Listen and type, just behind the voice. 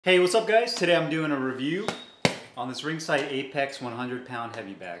Hey, what's up guys? Today I'm doing a review on this Ringside Apex 100-pound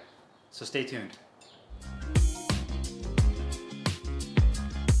heavy bag. So stay tuned.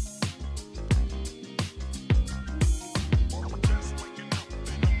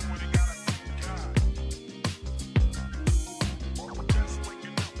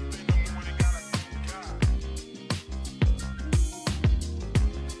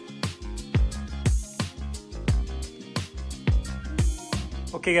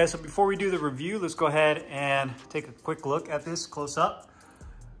 Okay guys, so before we do the review, let's go ahead and take a quick look at this close up.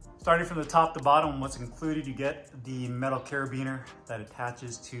 Starting from the top to bottom, what's included, you get the metal carabiner that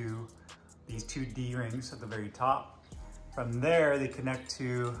attaches to these two D-rings at the very top. From there, they connect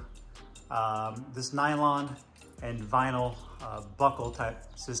to this nylon and vinyl buckle type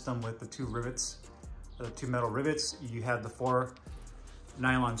system with the two rivets, the two metal rivets. You have the 4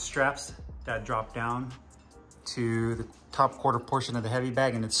 nylon straps that drop down to the top quarter portion of the heavy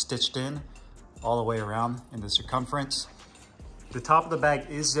bag, and it's stitched in all the way around in the circumference. The top of the bag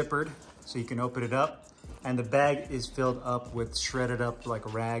is zippered, so you can open it up, and the bag is filled up with shredded up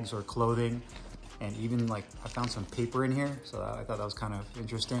like rags or clothing, and even like I found some paper in here, so I thought that was kind of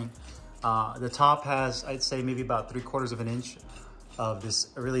interesting. The top has, I'd say, maybe about 3/4 of an inch of this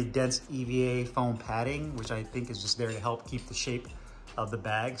really dense EVA foam padding, which I think is just there to help keep the shape of the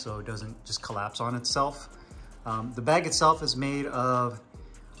bag so it doesn't just collapse on itself. The bag itself is made of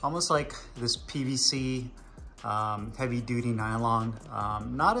almost like this PVC heavy duty nylon,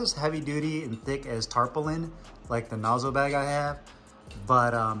 not as heavy duty and thick as tarpaulin like the nozzle bag I have,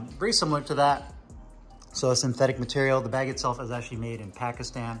 but very similar to that. So a synthetic material. The bag itself is actually made in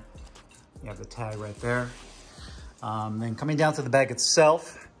Pakistan. You have the tag right there. Then coming down to the bag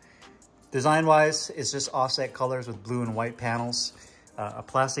itself, design wise, it's just offset colors with blue and white panels. A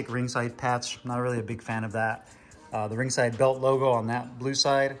plastic Ringside patch, not really a big fan of that. The Ringside belt logo on that blue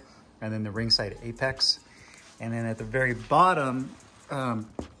side, and then the Ringside Apex. And then at the very bottom,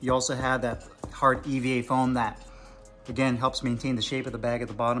 you also have that hard EVA foam that, again, helps maintain the shape of the bag at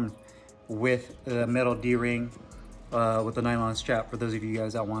the bottom with the metal D-ring with the nylon strap for those of you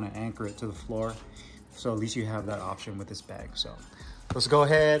guys that want to anchor it to the floor. So at least you have that option with this bag. So let's go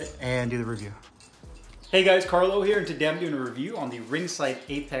ahead and do the review. Hey guys, Carlo here, and today I'm doing a review on the Ringside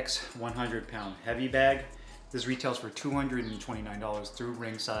Apex 100-pound heavy bag. This retails for $229 through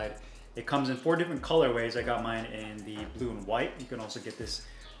Ringside. It comes in 4 different colorways. I got mine in the blue and white. You can also get this,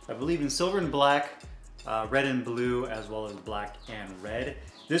 I believe, in silver and black, red and blue, as well as black and red.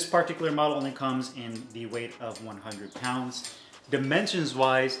 This particular model only comes in the weight of 100 pounds.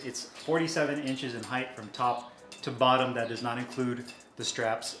 Dimensions-wise, it's 47 inches in height from top to bottom. That does not include the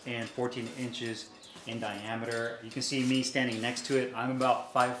straps, and 14 inches in diameter. You can see me standing next to it. I'm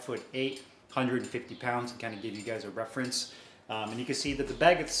about 5'8", 150 pounds, to kind of give you guys a reference. And you can see that the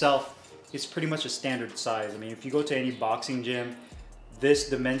bag itself is pretty much a standard size. I mean, if you go to any boxing gym, this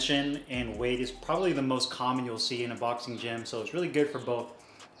dimension and weight is probably the most common you'll see in a boxing gym. So it's really good for both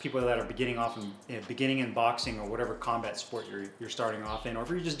people that are beginning in boxing or whatever combat sport you're starting off in, or if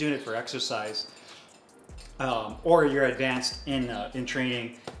you're just doing it for exercise, or you're advanced in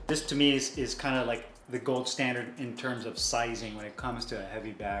training. This to me is kind of like the gold standard in terms of sizing when it comes to a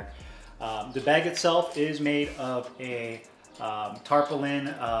heavy bag. The bag itself is made of a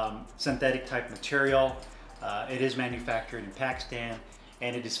tarpaulin synthetic type material. It is manufactured in Pakistan,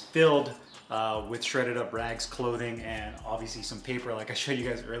 and it is filled with shredded up rags, clothing, and obviously some paper like I showed you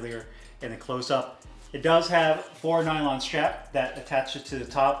guys earlier in the close-up. It does have 4 nylon straps that attaches to the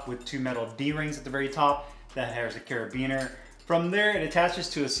top with 2 metal D-rings at the very top that has a carabiner. From there, it attaches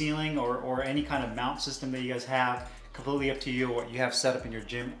to a ceiling or any kind of mount system that you guys have. Completely up to you what you have set up in your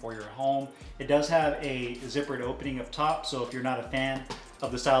gym or your home. It does have a zippered opening up top, so if you're not a fan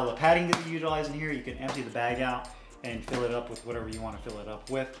of the style of padding that you utilize in here, you can empty the bag out and fill it up with whatever you want to fill it up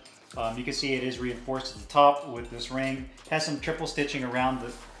with. You can see it is reinforced at the top with this ring. It has some triple stitching around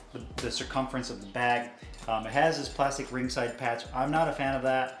the circumference of the bag. It has this plastic Ringside patch. I'm not a fan of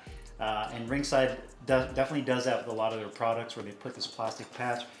that, and Ringside definitely does that with a lot of their products where they put this plastic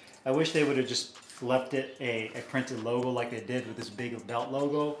patch. I wish they would have just left it a printed logo like they did with this big belt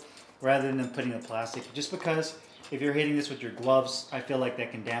logo, rather than putting the plastic, just because if you're hitting this with your gloves, I feel like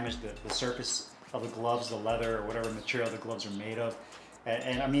that can damage the surface of the gloves, the leather, or whatever material the gloves are made of.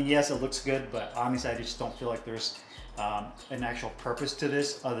 And I mean, yes, it looks good, but honestly, I just don't feel like there's an actual purpose to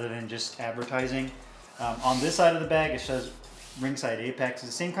this other than just advertising. On this side of the bag, it says Ringside Apex.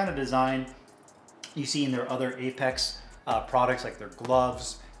 It's the same kind of design you see in their other Apex products, like their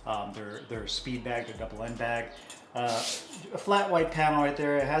gloves, their speed bag, their double end bag. A flat white panel right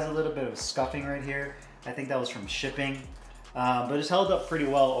there. It has a little bit of scuffing right here. I think that was from shipping. but it's held up pretty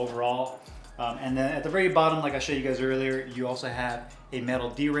well overall. And then at the very bottom, like I showed you guys earlier, you also have a metal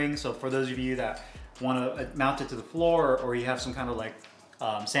D-ring. So for those of you that want to mount it to the floor, or you have some kind of like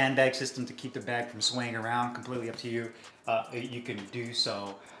sandbag system to keep the bag from swaying around, completely up to you, you can do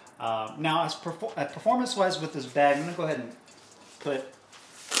so. Now, as performance-wise with this bag, I'm gonna go ahead and put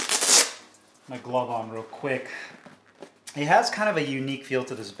my glove on real quick. It has kind of a unique feel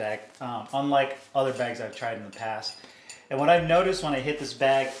to this bag, unlike other bags I've tried in the past. And what I've noticed when I hit this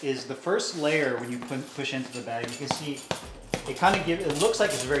bag is the first layer, when you push into the bag, you can see it kind of it looks like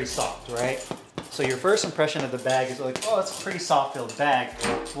it's very soft, right? So your first impression of the bag is like, oh, it's a pretty soft-filled bag.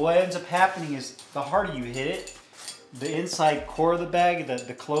 What ends up happening is the harder you hit it, the inside core of the bag,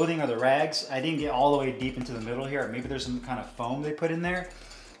 the clothing or the rags, I didn't get all the way deep into the middle here. Or maybe there's some kind of foam they put in there,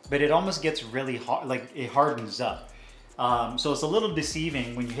 but it almost gets really hard, like it hardens up. So it's a little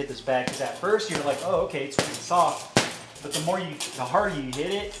deceiving when you hit this bag, because at first you're like, oh, okay, it's pretty soft. But the harder you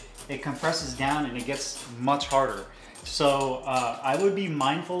hit it, it compresses down and it gets much harder. So I would be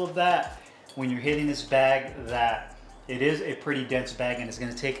mindful of that when you're hitting this bag, that it is a pretty dense bag and it's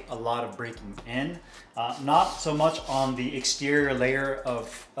going to take a lot of breaking in. Not so much on the exterior layer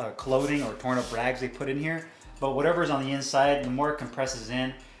of clothing or torn up rags they put in here, but whatever's on the inside, the more it compresses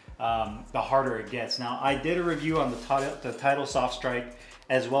in, the harder it gets. Now, I did a review on the Tidal Soft Strike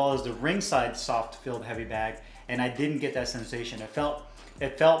as well as the Ringside Soft Filled Heavy Bag, and I didn't get that sensation.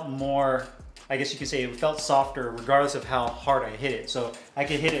 It felt more, I guess you could say it felt softer regardless of how hard I hit it. So I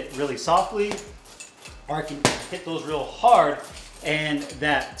could hit it really softly, or I can hit those real hard, and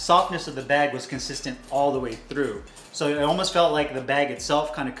that softness of the bag was consistent all the way through. So it almost felt like the bag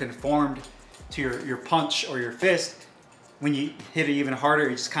itself kind of conformed to your punch or your fist. When you hit it even harder,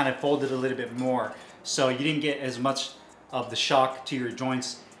 it just kind of folded a little bit more. So you didn't get as much of the shock to your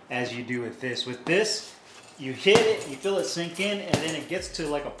joints as you do with this. With this, you hit it, you feel it sink in, and then it gets to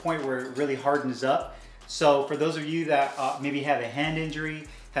like a point where it really hardens up. So for those of you that maybe have a hand injury,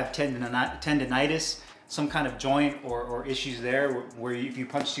 have tendonitis, some kind of joint or issues there where if you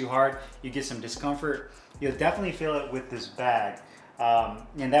punch too hard, you get some discomfort, you'll definitely feel it with this bag.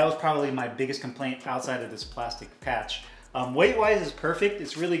 And that was probably my biggest complaint outside of this plastic patch. Weight-wise, is perfect.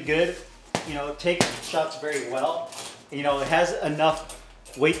 It's really good. You know, it takes shots very well. You know, it has enough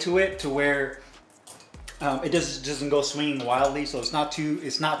weight to it to where it doesn't go swinging wildly. So it's not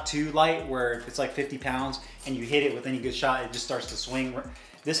too light where if it's like 50 pounds and you hit it with any good shot, it just starts to swing.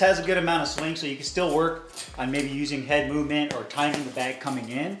 This has a good amount of swing, so you can still work on maybe using head movement or timing the bag coming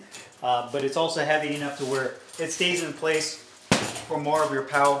in. But it's also heavy enough to where it stays in place for more of your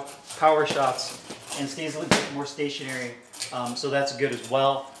power shots and stays a little bit more stationary. So that's good as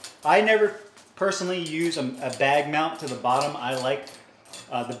well. I never personally use a bag mount to the bottom. I like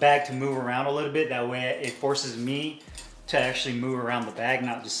the bag to move around a little bit. That way it forces me to actually move around the bag,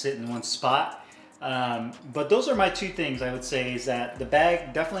 not just sit in one spot. But those are my two things I would say, is that the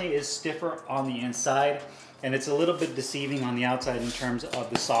bag definitely is stiffer on the inside and it's a little bit deceiving on the outside in terms of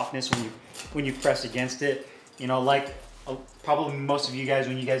the softness when you press against it. You know, like probably most of you guys,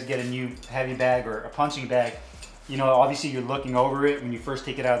 when you guys get a new heavy bag or a punching bag, you know, obviously you're looking over it when you first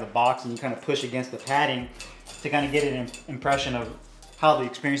take it out of the box and you kind of push against the padding to kind of get an impression of how the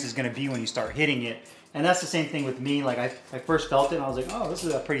experience is going to be when you start hitting it. And that's the same thing with me. Like I first felt it and I was like, oh, this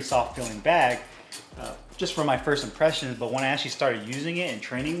is a pretty soft feeling bag, just from my first impressions. But when I actually started using it and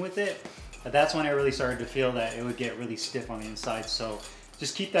training with it, that's when I really started to feel that it would get really stiff on the inside. So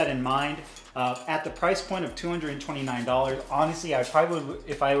just keep that in mind. At the price point of $229, honestly, I probably would,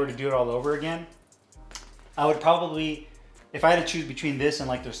 if I were to do it all over again, I would probably, if I had to choose between this and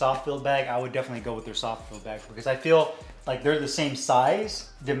like their soft filled bag, I would definitely go with their soft filled bag, because I feel like they're the same size,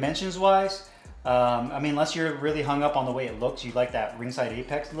 dimensions wise. I mean, unless you're really hung up on the way it looks, you like that Ringside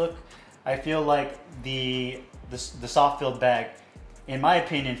Apex look. I feel like the soft filled bag, in my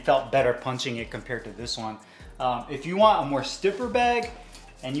opinion, felt better punching it compared to this one. If you want a more stiffer bag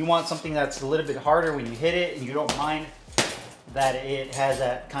and you want something that's a little bit harder when you hit it and you don't mind that it has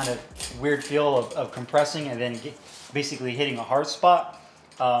that kind of weird feel of compressing and then basically hitting a hard spot,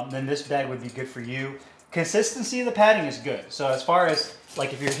 then this bag would be good for you. Consistency of the padding is good. So as far as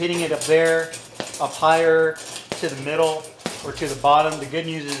like if you're hitting it up there, up higher, to the middle, or to the bottom, the good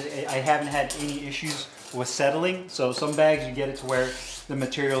news is I haven't had any issues with settling. So some bags you get it to where the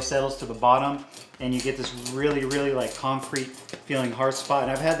material settles to the bottom and you get this really, really like concrete feeling hard spot.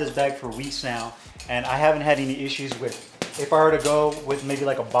 And I've had this bag for weeks now and I haven't had any issues with, if I were to go with maybe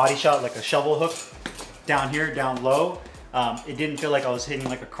like a body shot, like a shovel hook down here, down low, it didn't feel like I was hitting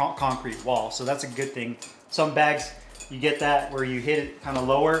like a concrete wall. So that's a good thing. Some bags, you get that where you hit it kind of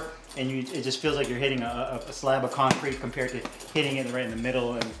lower and it just feels like you're hitting a slab of concrete compared to hitting it right in the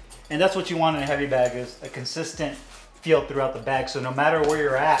middle. And that's what you want in a heavy bag, is a consistent feel throughout the bag. So no matter where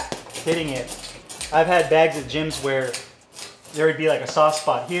you're at hitting it, I've had bags at gyms where there would be like a soft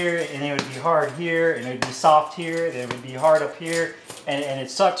spot here, and it would be hard here, and it would be soft here, then it would be hard up here, and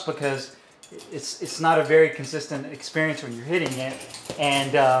it sucks because it's not a very consistent experience when you're hitting it,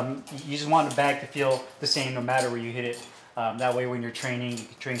 and you just want the bag to feel the same no matter where you hit it. That way when you're training, you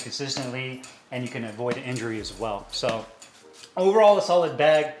can train consistently, and you can avoid injury as well. So overall, a solid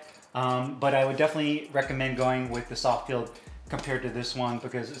bag, but I would definitely recommend going with the soft field compared to this one,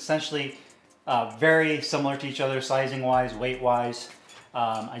 because essentially very similar to each other, sizing wise, weight wise.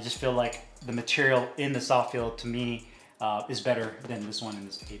 I just feel like the material in the soft field to me is better than this one in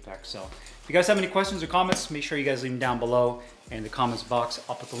this Apex. So if you guys have any questions or comments, make sure you guys leave them down below in the comments box.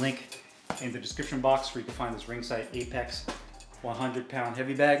 I'll put the link in the description box where you can find this Ringside Apex 100-pound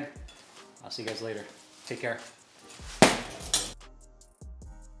heavy bag. I'll see you guys later. Take care.